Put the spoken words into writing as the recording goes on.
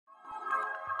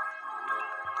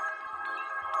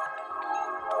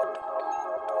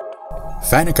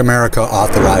FANUC America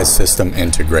Authorized System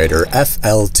Integrator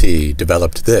FLT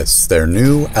developed this, their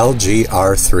new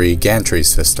LGR-3 Gantry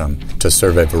System, to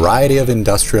serve a variety of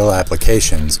industrial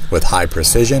applications with high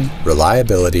precision,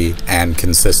 reliability, and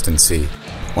consistency.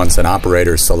 Once an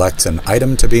operator selects an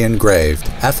item to be engraved,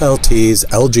 FLT's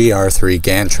LGR-3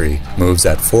 Gantry moves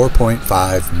at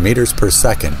 4.5 meters per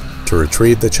second to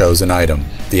retrieve the chosen item.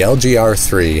 The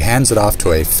LGR-3 hands it off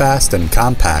to a fast and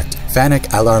compact FANUC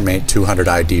LR Mate 200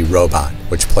 ID robot,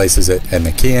 which places it in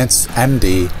the Keyence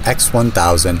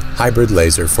MD-X1000 Hybrid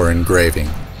laser for engraving.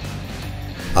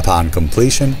 Upon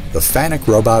completion, the FANUC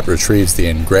robot retrieves the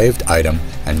engraved item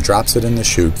and drops it in the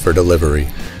chute for delivery.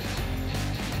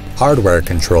 Hardware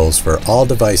controls for all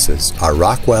devices are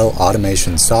Rockwell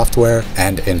automation software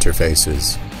and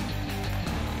interfaces.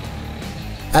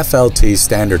 FLT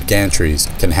standard gantries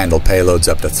can handle payloads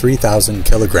up to 3,000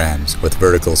 kilograms with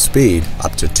vertical speed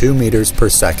up to 2 meters per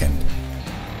second.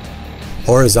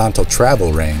 Horizontal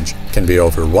travel range can be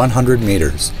over 100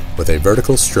 meters with a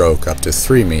vertical stroke up to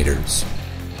 3 meters.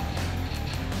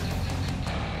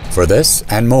 For this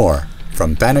and more,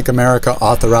 from FANUC America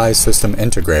Authorized System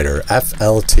Integrator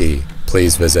FLT,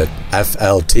 please visit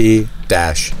flt-us.com.